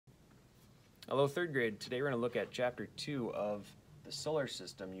Hello, third grade. Today we're going to look at Chapter 2 of the Solar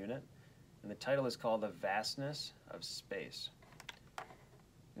System unit, and the title is called The Vastness of Space.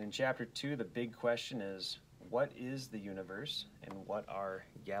 And in Chapter 2, the big question is, what is the universe and what are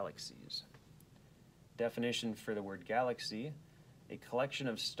galaxies? Definition for the word galaxy: a collection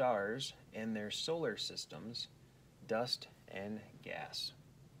of stars and their solar systems, dust and gas.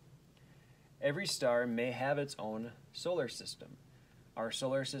 Every star may have its own solar system. Our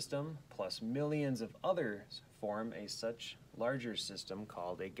solar system plus millions of others form a such larger system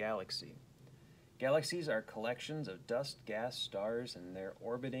called a galaxy. Galaxies are collections of dust, gas, stars, and their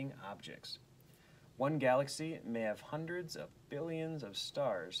orbiting objects. One galaxy may have hundreds of billions of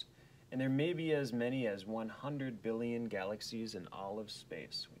stars, and there may be as many as 100 billion galaxies in all of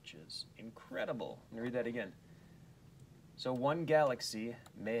space, which is incredible. Let me read that again. So one galaxy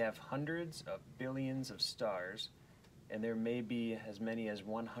may have hundreds of billions of stars, and there may be as many as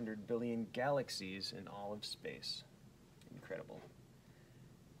 100 billion galaxies in all of space. Incredible.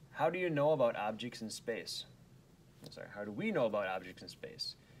 How do you know about objects in space? How do we know about objects in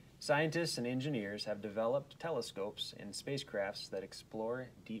space? Scientists and engineers have developed telescopes and spacecrafts that explore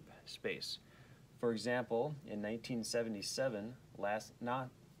deep space. For example, in 1977,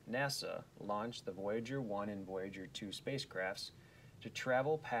 NASA launched the Voyager 1 and Voyager 2 spacecrafts to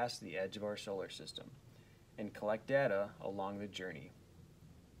travel past the edge of our solar system and collect data along the journey.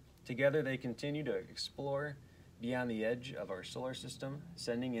 Together they continue to explore beyond the edge of our solar system,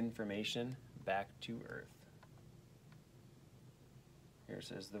 sending information back to Earth. Here it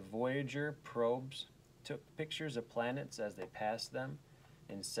says, the Voyager probes took pictures of planets as they passed them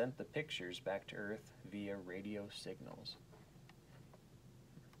and sent the pictures back to Earth via radio signals.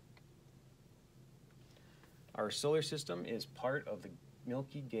 Our solar system is part of the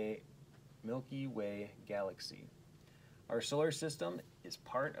Milky Way galaxy. Our solar system is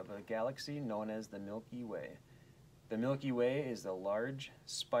part of a galaxy known as the Milky Way. The Milky Way is a large,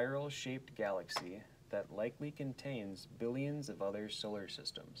 spiral-shaped galaxy that likely contains billions of other solar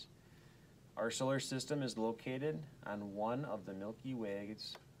systems. Our solar system is located on one of the Milky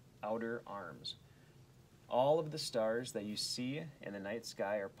Way's outer arms. All of the stars that you see in the night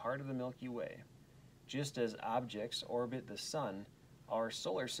sky are part of the Milky Way. Just as objects orbit the sun, our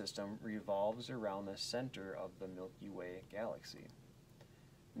solar system revolves around the center of the Milky Way galaxy.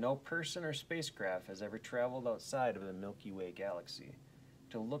 No person or spacecraft has ever traveled outside of the Milky Way galaxy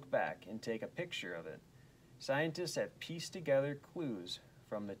to look back and take a picture of it. Scientists have pieced together clues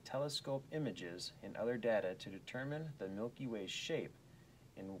from the telescope images and other data to determine the Milky Way's shape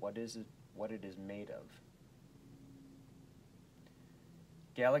and what it is made of.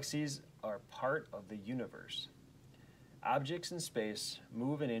 Galaxies are part of the universe. Objects in space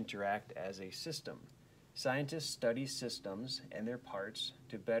move and interact as a system. Scientists study systems and their parts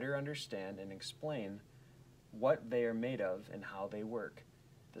to better understand and explain what they are made of and how they work.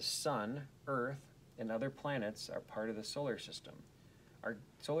 The Sun, Earth, and other planets are part of the solar system. Our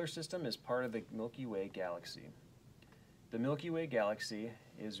solar system is part of the Milky Way galaxy. The Milky Way galaxy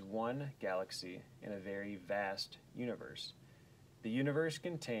is one galaxy in a very vast universe. The universe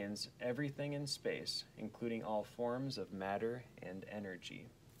contains everything in space, including all forms of matter and energy.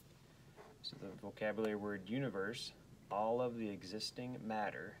 So the vocabulary word universe, all of the existing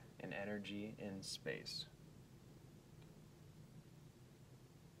matter and energy in space.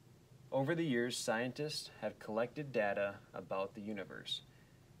 Over the years, scientists have collected data about the universe.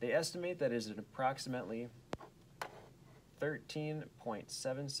 They estimate that it is approximately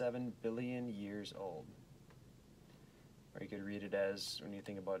 13.77 billion years old. Or you could read it as, when you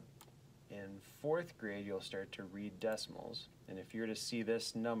think about in fourth grade, you'll start to read decimals. And if you were to see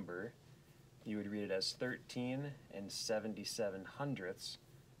this number, you would read it as 13.77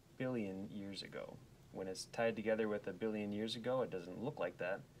 billion years ago. When it's tied together with a billion years ago, it doesn't look like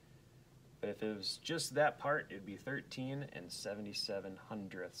that. But if it was just that part, it would be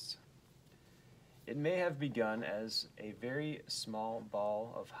 13.77. It may have begun as a very small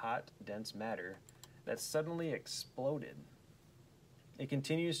ball of hot, dense matter that suddenly exploded. It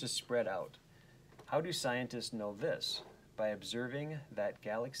continues to spread out. How do scientists know this? By observing that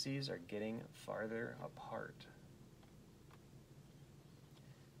galaxies are getting farther apart.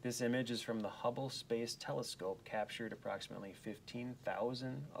 This image is from the Hubble Space Telescope, captured approximately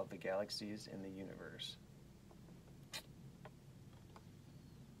 15,000 of the galaxies in the universe.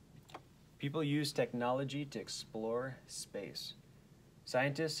 People use technology to explore space.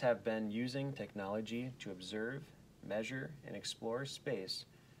 Scientists have been using technology to observe, measure, and explore space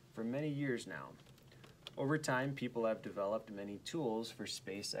for many years now. Over time, people have developed many tools for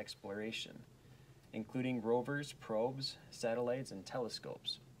space exploration, including rovers, probes, satellites, and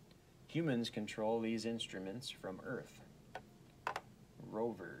telescopes. Humans control these instruments from Earth.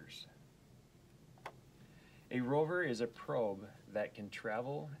 Rovers. A rover is a probe that can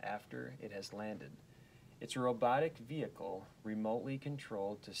travel after it has landed. It's a robotic vehicle remotely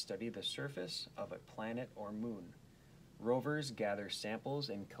controlled to study the surface of a planet or moon. Rovers gather samples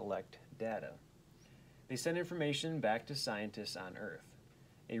and collect data. They send information back to scientists on Earth.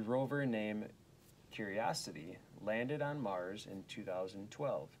 A rover named Curiosity landed on Mars in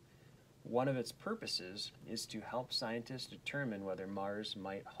 2012. One of its purposes is to help scientists determine whether Mars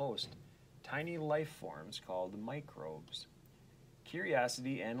might host tiny life forms called microbes.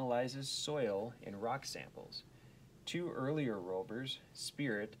 Curiosity analyzes soil and rock samples. Two earlier rovers,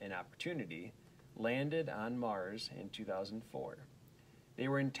 Spirit and Opportunity, landed on Mars in 2004. They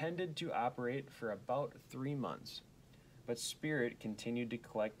were intended to operate for about 3 months, but Spirit continued to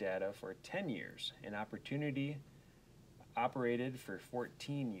collect data for 10 years, and Opportunity operated for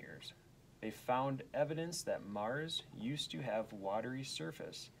 14 years. They found evidence that Mars used to have watery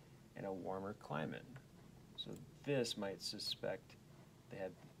surface and a warmer climate. So this might suspect they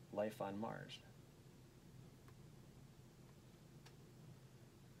had life on Mars.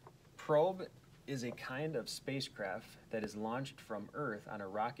 Probe is a kind of spacecraft that is launched from Earth on a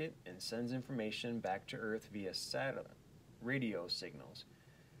rocket and sends information back to Earth via satellite radio signals.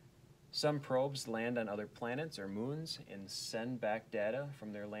 Some probes land on other planets or moons and send back data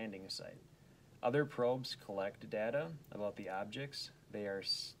from their landing site. Other probes collect data about the objects they are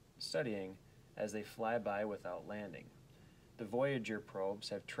studying as they fly by without landing. The Voyager probes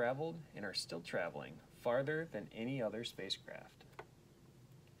have traveled and are still traveling farther than any other spacecraft.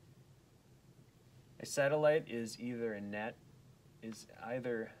 A satellite is either a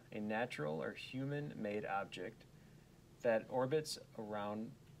natural or human-made object that orbits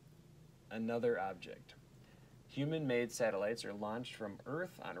around another object. Human-made satellites are launched from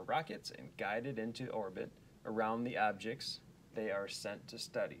Earth on rockets and guided into orbit around the objects they are sent to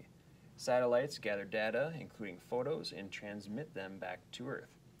study. Satellites gather data, including photos, and transmit them back to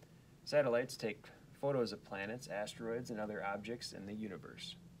Earth. Satellites take photos of planets, asteroids, and other objects in the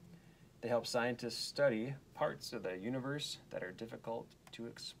universe. They help scientists study parts of the universe that are difficult to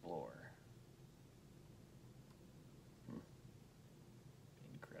explore.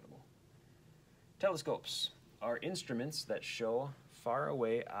 Incredible. Telescopes are instruments that show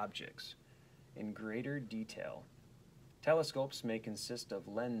faraway objects in greater detail. Telescopes may consist of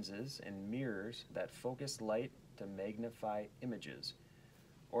lenses and mirrors that focus light to magnify images,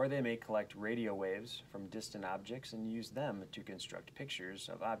 or they may collect radio waves from distant objects and use them to construct pictures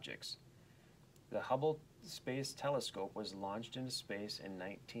of objects. The Hubble Space Telescope was launched into space in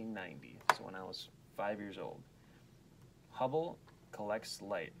 1990, so when I was 5 years old. Hubble collects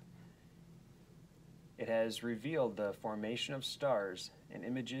light. It has revealed the formation of stars and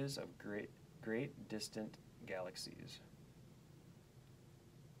images of great distant galaxies.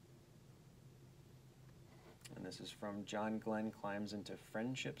 And this is from John Glenn Climbs into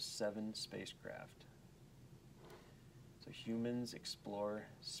Friendship 7 spacecraft. So humans explore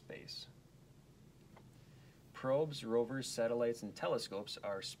space. Probes, rovers, satellites, and telescopes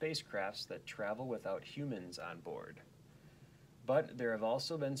are spacecrafts that travel without humans on board. But there have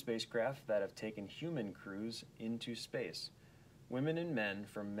also been spacecraft that have taken human crews into space. Women and men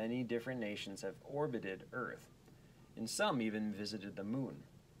from many different nations have orbited Earth, and some even visited the moon.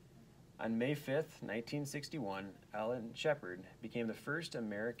 On May 5, 1961, Alan Shepard became the first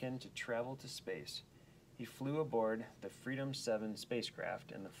American to travel to space. He flew aboard the Freedom 7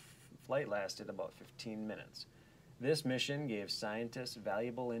 spacecraft, and the flight lasted about 15 minutes. This mission gave scientists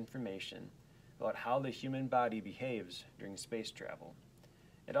valuable information about how the human body behaves during space travel.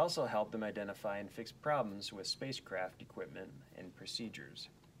 It also helped them identify and fix problems with spacecraft equipment and procedures.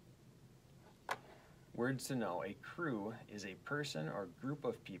 Words to know: a crew is a person or group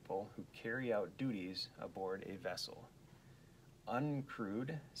of people who carry out duties aboard a vessel.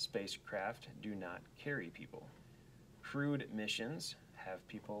 Uncrewed spacecraft do not carry people. Crewed missions have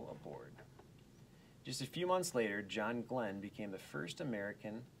people aboard. Just a few months later, John Glenn became the first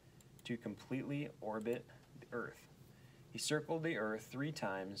American to completely orbit the Earth. He circled the Earth 3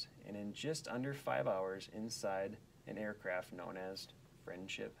 times and in just under 5 hours inside an aircraft known as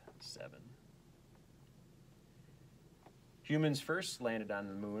Friendship 7. Humans first landed on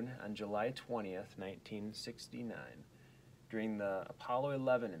the moon on July 20th, 1969, during the Apollo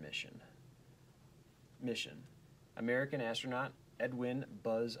 11 mission. American astronaut Edwin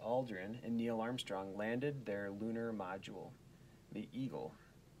Buzz Aldrin and Neil Armstrong landed their lunar module, the Eagle,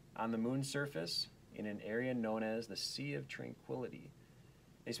 on the moon's surface in an area known as the Sea of Tranquility.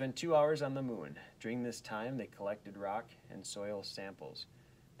 They spent 2 hours on the moon. During this time, they collected rock and soil samples.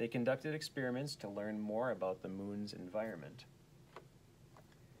 They conducted experiments to learn more about the moon's environment.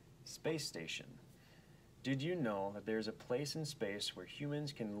 Space station. Did you know that there's a place in space where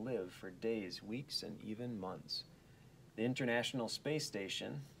humans can live for days, weeks, and even months? The International Space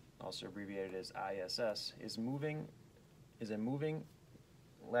Station, also abbreviated as ISS, is a moving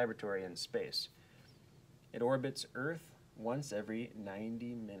laboratory in space. It orbits Earth once every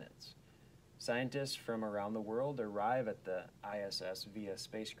 90 minutes. Scientists from around the world arrive at the ISS via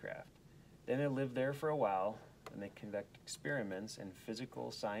spacecraft. Then they live there for a while, and they conduct experiments in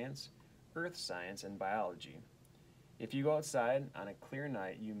physical science, earth science, and biology. If you go outside on a clear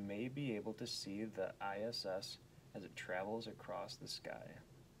night, you may be able to see the ISS as it travels across the sky.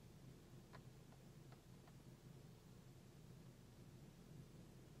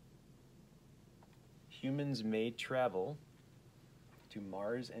 Humans may travel to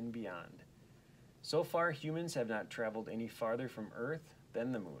Mars and beyond. So far, humans have not traveled any farther from Earth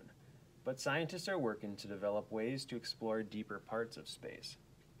than the moon, but scientists are working to develop ways to explore deeper parts of space,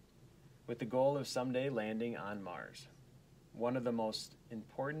 with the goal of someday landing on Mars. One of the most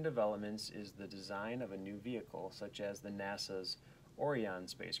important developments is the design of a new vehicle, such as the NASA's Orion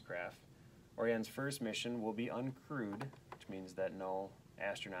spacecraft. Orion's first mission will be uncrewed, which means that no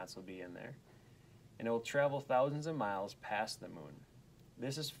astronauts will be in there, and it will travel thousands of miles past the moon.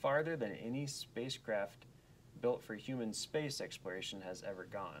 This is farther than any spacecraft built for human space exploration has ever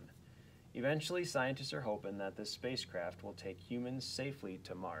gone. Eventually, scientists are hoping that this spacecraft will take humans safely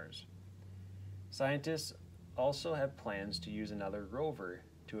to Mars. Scientists also have plans to use another rover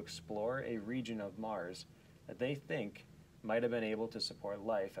to explore a region of Mars that they think might have been able to support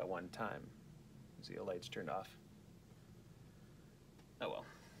life at one time. See, the lights turned off. Oh well.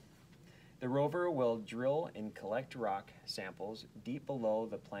 The rover will drill and collect rock samples deep below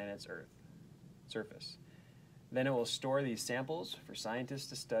the planet's surface. Then it will store these samples for scientists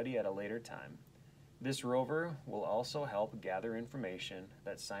to study at a later time. This rover will also help gather information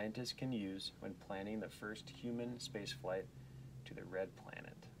that scientists can use when planning the first human spaceflight to the Red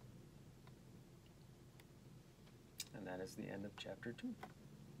Planet. And that is the end of Chapter 2.